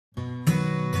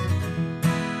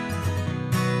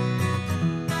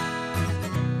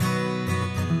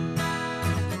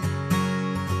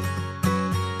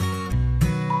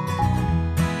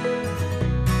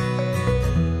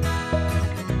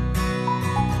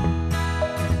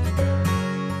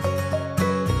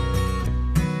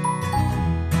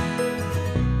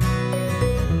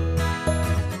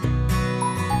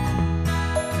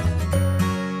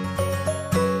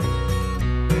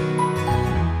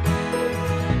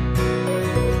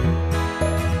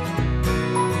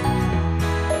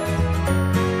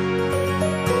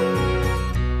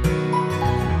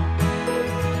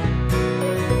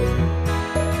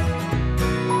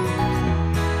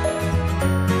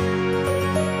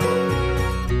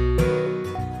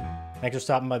Thanks for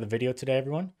stopping by the video today,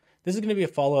 everyone. This is going to be a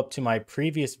follow-up to my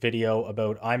previous video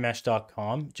about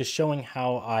iMeshh.com, just showing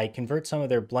how I convert some of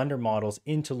their Blender models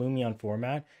into Lumion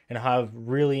format and how I've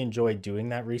really enjoyed doing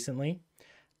that recently.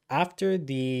 After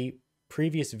the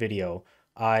previous video,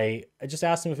 I just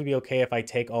asked them if it would be okay if I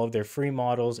take all of their free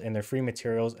models and their free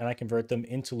materials and I convert them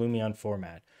into Lumion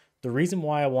format. The reason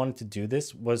why I wanted to do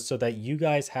this was so that you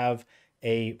guys have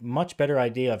a much better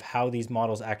idea of how these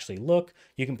models actually look.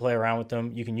 You can play around with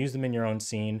them. You can use them in your own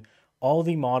scene. All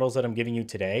the models that I'm giving you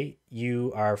today,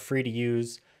 you are free to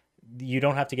use. You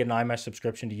don't have to get an iMeshh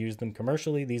subscription to use them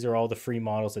commercially. These are all the free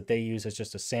models that they use as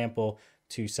just a sample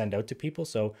to send out to people.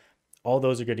 So all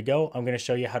those are good to go. I'm going to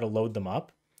show you how to load them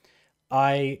up.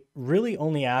 I really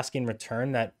only ask in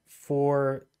return that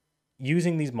for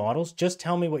using these models, just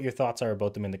tell me what your thoughts are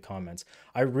about them in the comments.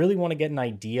 I really want to get an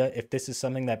idea if this is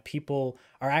something that people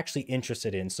are actually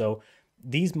interested in. So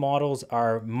these models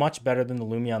are much better than the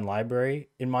Lumion library,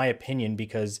 in my opinion,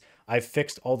 because I've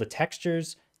fixed all the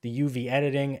textures, the UV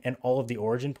editing, and all of the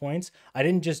origin points. I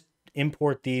didn't just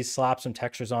import these, slap some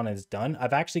textures on, and it's done.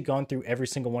 I've actually gone through every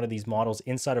single one of these models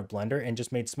inside of Blender and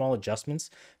just made small adjustments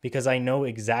because I know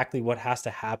exactly what has to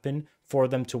happen for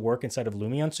them to work inside of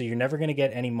Lumion. So you're never going to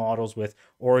get any models with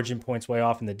origin points way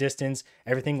off in the distance.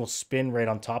 Everything will spin right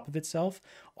on top of itself.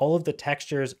 All of the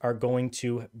textures are going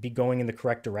to be going in the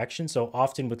correct direction. So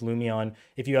often with Lumion,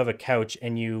 if you have a couch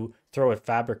and you throw a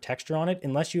fabric texture on it,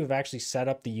 unless you have actually set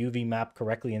up the UV map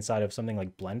correctly inside of something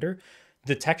like Blender,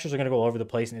 the textures are going to go all over the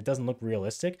place and it doesn't look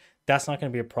realistic. That's not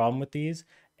going to be a problem with these.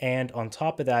 And on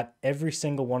top of that, every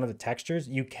single one of the textures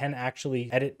you can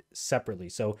actually edit separately.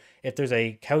 So if there's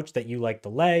a couch that you like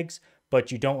the legs,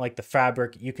 but you don't like the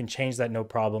fabric, you can change that no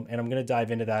problem. And I'm going to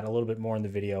dive into that a little bit more in the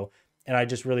video. And I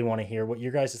just really want to hear what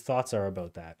your guys' thoughts are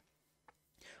about that.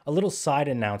 A little side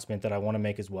announcement that I want to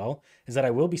make as well is that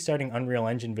I will be starting Unreal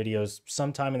Engine videos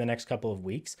sometime in the next couple of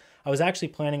weeks. I was actually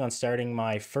planning on starting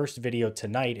my first video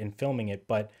tonight and filming it,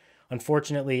 but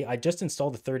unfortunately, I just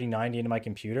installed the 3090 into my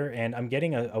computer and I'm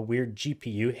getting a weird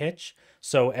GPU hitch.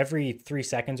 So every 3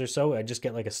 seconds or so, I just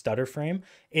get like a stutter frame.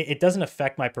 It doesn't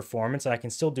affect my performance and I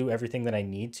can still do everything that I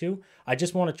need to. I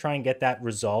just want to try and get that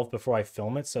resolved before I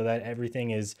film it so that everything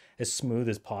is as smooth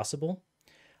as possible.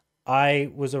 I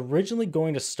was originally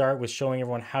going to start with showing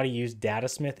everyone how to use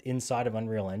Datasmith inside of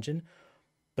Unreal Engine,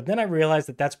 but then I realized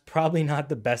that that's probably not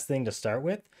the best thing to start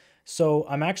with. So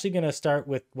I'm actually going to start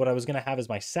with what I was going to have as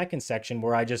my second section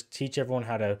where I just teach everyone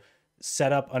how to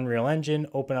set up Unreal Engine,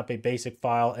 open up a basic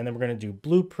file, and then we're going to do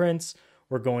blueprints.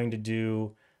 We're going to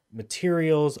do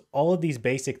materials, all of these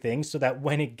basic things so that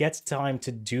when it gets time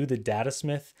to do the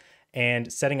Datasmith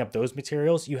and setting up those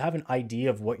materials, you have an idea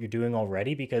of what you're doing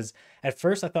already. Because at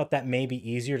first I thought that may be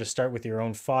easier to start with your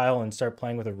own file and start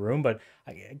playing with a room, but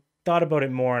I thought about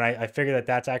it more and I figured that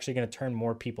that's actually going to turn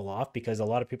more people off because a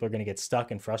lot of people are going to get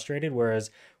stuck and frustrated.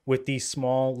 Whereas with these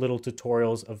small little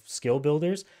tutorials of skill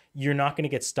builders, you're not going to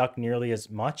get stuck nearly as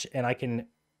much. And I can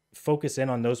focus in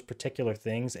on those particular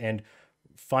things and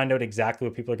find out exactly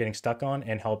what people are getting stuck on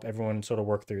and help everyone sort of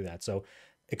work through that. So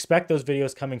expect those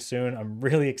videos coming soon. I'm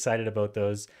really excited about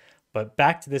those. But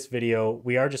back to this video,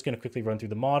 we are just going to quickly run through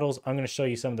the models. I'm going to show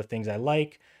you some of the things I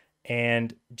like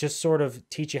and just sort of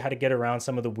teach you how to get around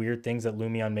some of the weird things that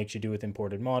Lumion makes you do with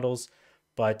imported models.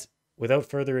 But without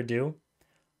further ado,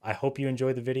 I hope you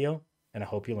enjoy the video and I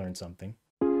hope you learned something.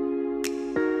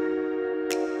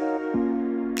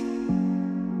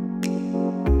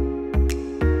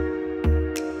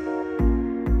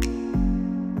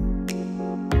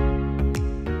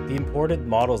 The imported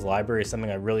models library is something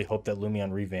I really hope that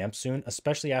Lumion revamps soon,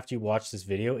 especially after you watch this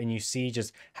video and you see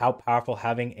just how powerful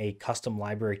having a custom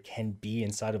library can be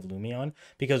inside of Lumion.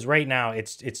 Because right now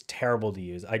it's terrible to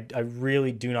use. I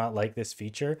really do not like this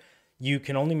feature. You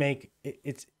can only make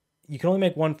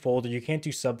one folder. You can't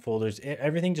do subfolders.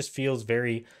 Everything just feels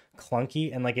very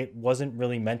clunky and like it wasn't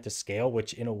really meant to scale,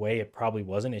 which in a way it probably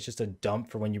wasn't. It's just a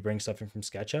dump for when you bring stuff in from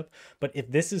SketchUp. But if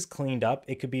this is cleaned up,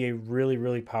 it could be a really,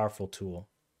 really powerful tool.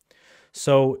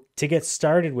 So to get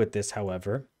started with this,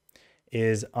 however,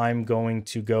 is I'm going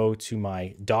to go to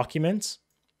my documents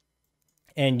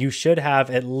and you should have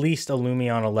at least a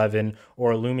Lumion 11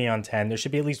 or a Lumion 10. There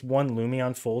should be at least one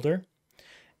Lumion folder.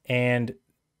 And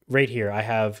right here, I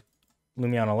have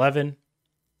Lumion 11.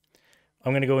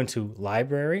 I'm going to go into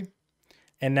library.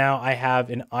 And now I have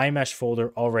an iMeshh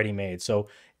folder already made. So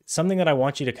something that I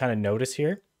want you to kind of notice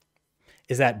here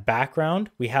is that background.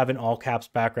 We have an all caps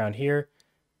background here.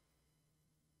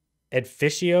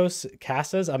 Edificios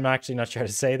Casas, I'm actually not sure how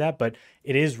to say that, but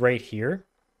it is right here.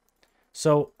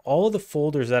 So all of the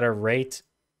folders that are right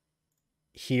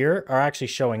here are actually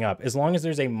showing up. As long as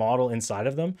there's a model inside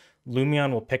of them,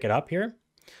 Lumion will pick it up here.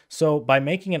 So by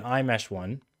making an iMeshh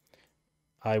one,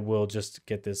 I will just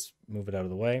get this, move it out of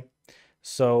the way.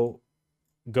 So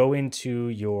go into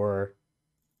your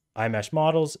iMeshh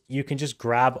models. You can just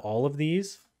grab all of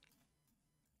these,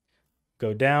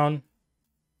 go down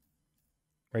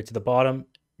right to the bottom,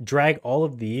 drag all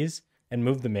of these and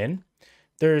move them in.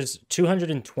 There's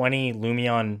 220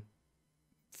 Lumion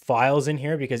files in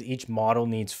here because each model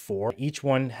needs 4. Each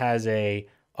one has a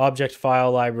object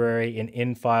file library, an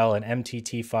in file, an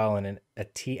MTT file, and a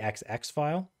TXX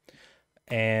file.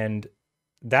 And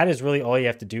that is really all you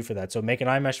have to do for that. So make an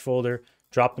iMeshh folder,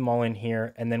 drop them all in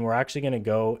here, and then we're actually going to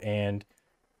go and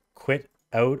quit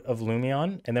out of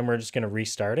Lumion, and then we're just going to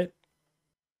restart it.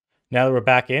 Now that we're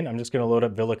back in, I'm just going to load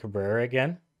up Villa Cabrera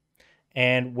again.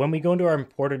 And when we go into our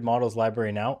imported models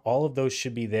library now, all of those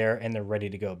should be there and they're ready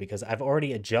to go because I've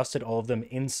already adjusted all of them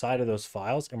inside of those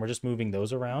files and we're just moving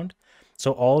those around.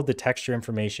 So all of the texture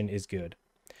information is good.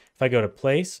 If I go to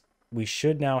place, we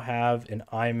should now have an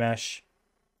iMeshh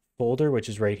folder, which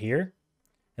is right here.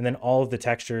 And then all of the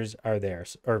textures are there,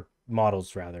 or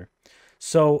models rather.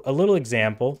 So a little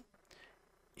example,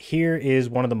 here is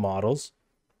one of the models.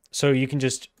 So you can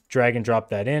just drag and drop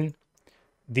that in.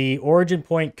 The origin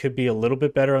point could be a little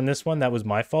bit better on this one. That was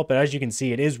my fault. But as you can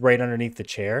see, it is right underneath the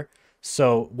chair.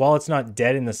 So while it's not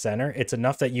dead in the center, it's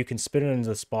enough that you can spin it into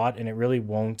the spot and it really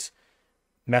won't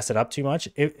mess it up too much.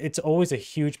 It's always a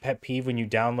huge pet peeve when you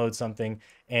download something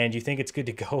and you think it's good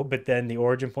to go, but then the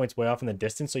origin point's way off in the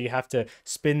distance. So you have to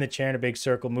spin the chair in a big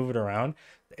circle, move it around.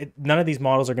 None of these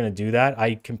models are going to do that.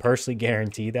 I can personally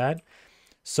guarantee that.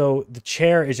 So the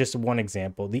chair is just one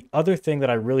example. The other thing that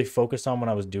I really focused on when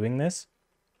I was doing this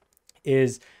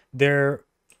is there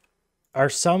are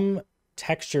some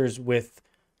textures with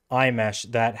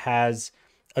iMeshh that has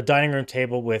a dining room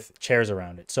table with chairs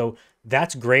around it. So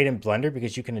that's great in Blender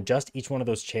because you can adjust each one of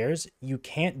those chairs. You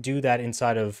can't do that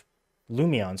inside of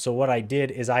Lumion. So what I did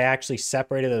is I actually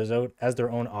separated those out as their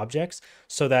own objects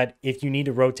so that if you need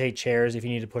to rotate chairs, if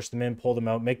you need to push them in, pull them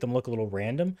out, make them look a little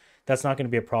random, that's not going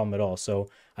to be a problem at all. So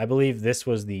I believe this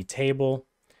was the table.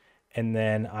 And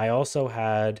then I also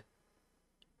had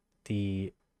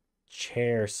the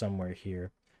chair somewhere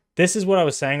here. This is what I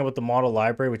was saying about the model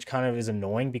library, which kind of is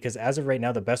annoying because as of right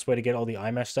now, the best way to get all the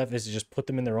iMeshh stuff is to just put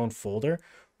them in their own folder.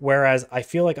 Whereas I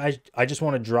feel like I just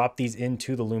want to drop these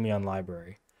into the Lumion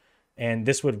library. And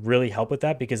this would really help with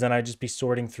that because then I'd just be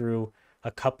sorting through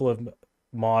a couple of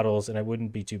models and it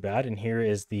wouldn't be too bad. And here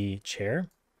is the chair.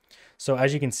 So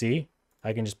as you can see,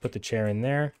 I can just put the chair in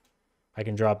there. I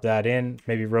can drop that in,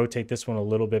 maybe rotate this one a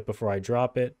little bit before I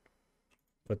drop it.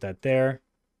 Put that there.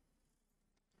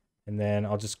 And then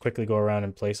I'll just quickly go around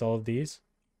and place all of these.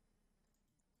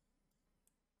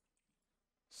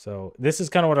 So this is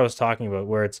kind of what I was talking about,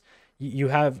 where it's you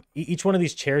have each one of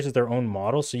these chairs is their own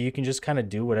model, so you can just kind of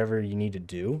do whatever you need to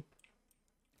do.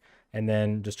 And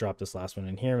then just drop this last one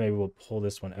in here. Maybe we'll pull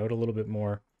this one out a little bit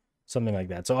more, something like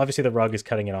that. So obviously the rug is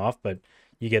cutting it off, but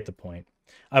you get the point.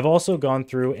 I've also gone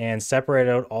through and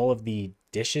separated out all of the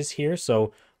dishes here.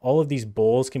 So all of these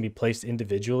bowls can be placed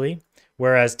individually.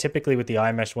 Whereas typically with the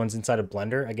iMeshh ones inside of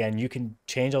Blender, again, you can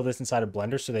change all this inside of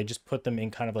Blender. So they just put them in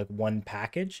kind of like one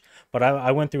package. But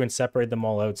I went through and separated them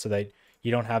all out so that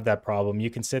you don't have that problem.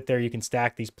 You can sit there, you can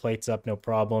stack these plates up, no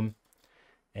problem.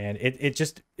 And it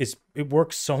just is, it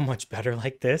works so much better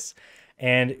like this.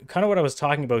 And kind of what I was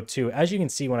talking about too, as you can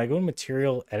see, when I go in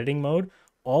material editing mode,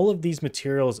 all of these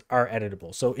materials are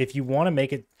editable. So if you want to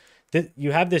make it,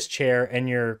 you have this chair and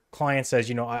your client says,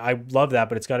 you know, I love that,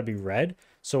 but it's got to be red.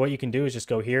 So what you can do is just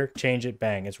go here, change it,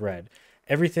 bang, it's red.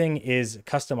 Everything is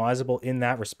customizable in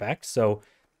that respect. So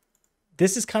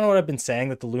this is kind of what I've been saying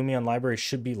that the Lumion library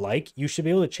should be like. You should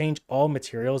be able to change all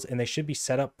materials and they should be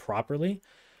set up properly.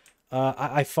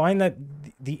 I find that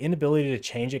the inability to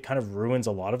change it kind of ruins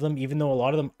a lot of them, even though a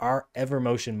lot of them are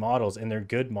Evermotion models and they're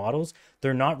good models.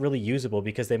 They're not really usable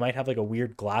because they might have like a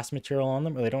weird glass material on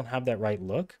them or they don't have that right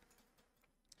look.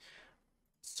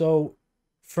 So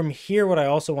from here, what I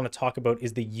also want to talk about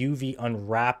is the UV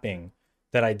unwrapping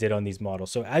that I did on these models.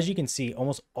 So as you can see,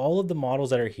 almost all of the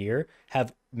models that are here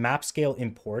have map scale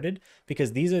imported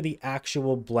because these are the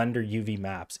actual Blender UV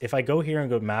maps. If I go here and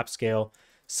go map scale,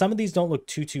 some of these don't look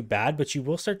too bad, but you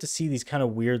will start to see these kind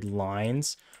of weird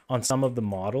lines on some of the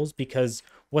models because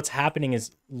what's happening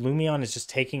is Lumion is just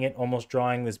taking it, almost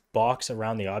drawing this box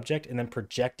around the object and then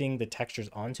projecting the textures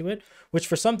onto it, which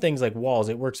for some things like walls,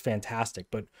 it works fantastic.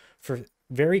 But for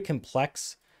very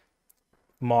complex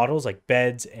models like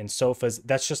beds and sofas,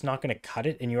 that's just not going to cut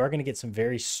it. And you are going to get some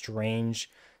very strange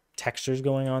textures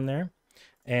going on there.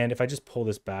 And if I just pull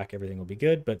this back, everything will be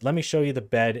good. But let me show you the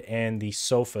bed and the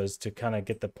sofas to kind of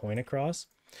get the point across.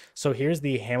 So here's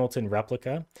the Hamilton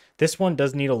replica. This one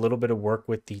does need a little bit of work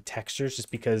with the textures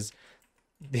just because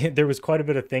there was quite a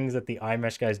bit of things that the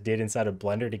iMeshh guys did inside of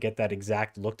Blender to get that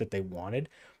exact look that they wanted.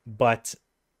 But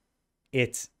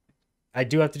I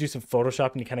do have to do some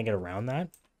Photoshopping to kind of get around that.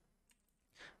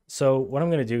 So what I'm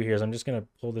going to do here is I'm just going to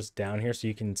pull this down here so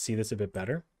you can see this a bit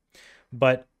better.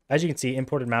 But as you can see,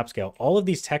 imported map scale, all of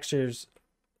these textures,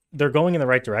 they're going in the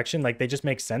right direction. Like they just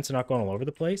make sense. They're not going all over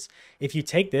the place. If you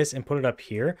take this and put it up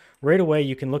here, right away,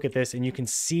 you can look at this and you can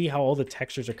see how all the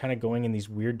textures are kind of going in these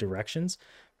weird directions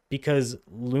because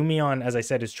Lumion, as I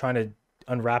said, is trying to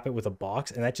unwrap it with a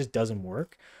box and that just doesn't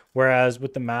work. Whereas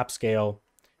with the map scale,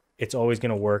 it's always going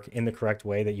to work in the correct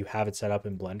way that you have it set up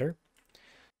in Blender.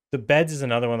 The beds is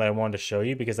another one that I wanted to show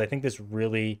you because I think this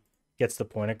really gets the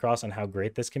point across on how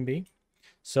great this can be.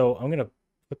 So I'm going to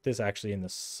put this actually in the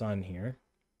sun here.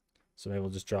 So maybe we'll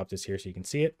just drop this here so you can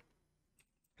see it.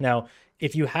 Now,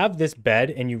 if you have this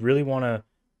bed and you really want to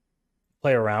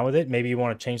play around with it, maybe you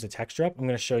want to change the texture up, I'm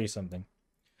going to show you something.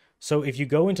 So if you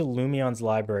go into Lumion's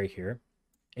library here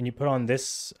and you put on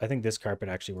this, I think this carpet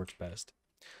actually works best.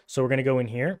 So we're going to go in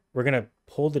here. We're going to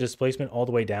pull the displacement all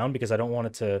the way down because I don't want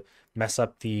it to mess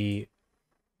up the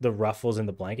ruffles in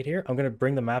the blanket here. I'm going to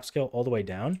bring the map scale all the way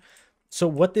down. So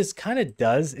what this kind of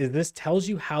does is this tells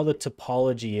you how the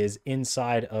topology is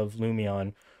inside of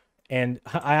Lumion. And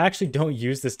I actually don't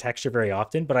use this texture very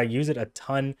often, but I use it a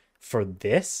ton for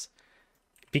this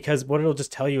because what it'll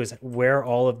just tell you is where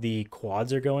all of the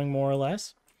quads are going more or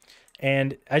less.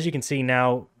 And as you can see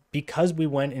now, because we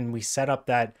went and we set up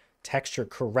that texture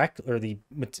correct or the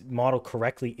model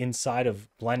correctly inside of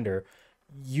Blender,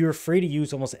 you're free to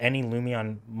use almost any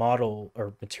Lumion model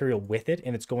or material with it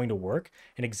and it's going to work.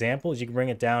 An example is you can bring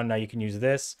it down. Now you can use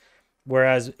this.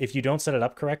 Whereas if you don't set it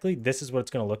up correctly, this is what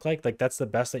it's going to look like. Like that's the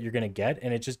best that you're going to get.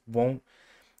 And it just won't,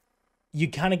 you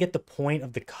kind of get the point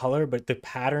of the color, but the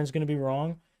pattern's going to be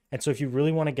wrong. And so if you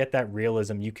really want to get that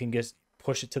realism, you can just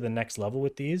push it to the next level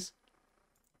with these.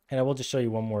 And I will just show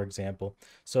you one more example.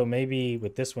 So maybe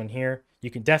with this one here,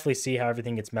 you can definitely see how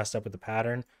everything gets messed up with the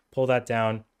pattern. Pull that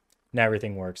down. Now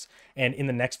everything works. And in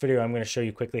the next video, I'm going to show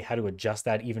you quickly how to adjust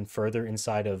that even further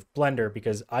inside of Blender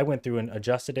because I went through and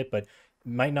adjusted it, but it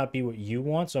might not be what you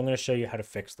want. So I'm going to show you how to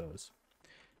fix those.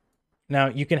 Now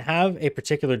you can have a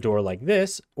particular door like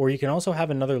this, or you can also have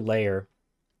another layer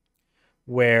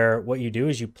where what you do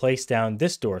is you place down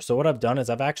this door. So what I've done is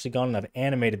I've actually gone and I've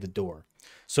animated the door.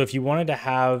 So if you wanted to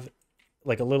have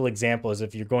like a little example is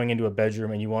if you're going into a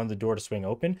bedroom and you want the door to swing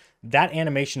open, that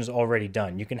animation is already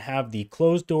done. You can have the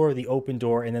closed door, the open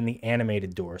door, and then the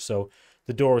animated door. So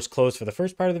the door was closed for the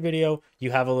first part of the video.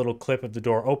 You have a little clip of the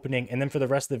door opening, and then for the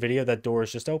rest of the video, that door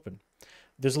is just open.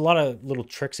 There's a lot of little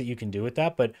tricks that you can do with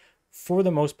that, but for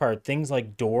the most part, things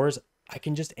like doors, I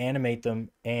can just animate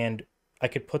them and I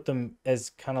could put them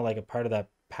as kind of like a part of that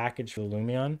package for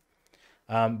Lumion.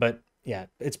 But yeah,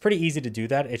 it's pretty easy to do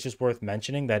that. It's just worth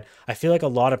mentioning that I feel like a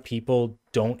lot of people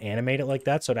don't animate it like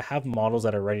that. So to have models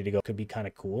that are ready to go could be kind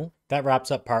of cool. That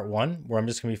wraps up part one, where I'm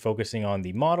just going to be focusing on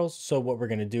the models. So what we're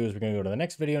going to do is we're going to go to the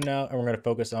next video now, and we're going to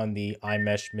focus on the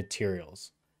iMeshh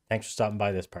materials. Thanks for stopping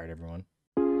by this part, everyone.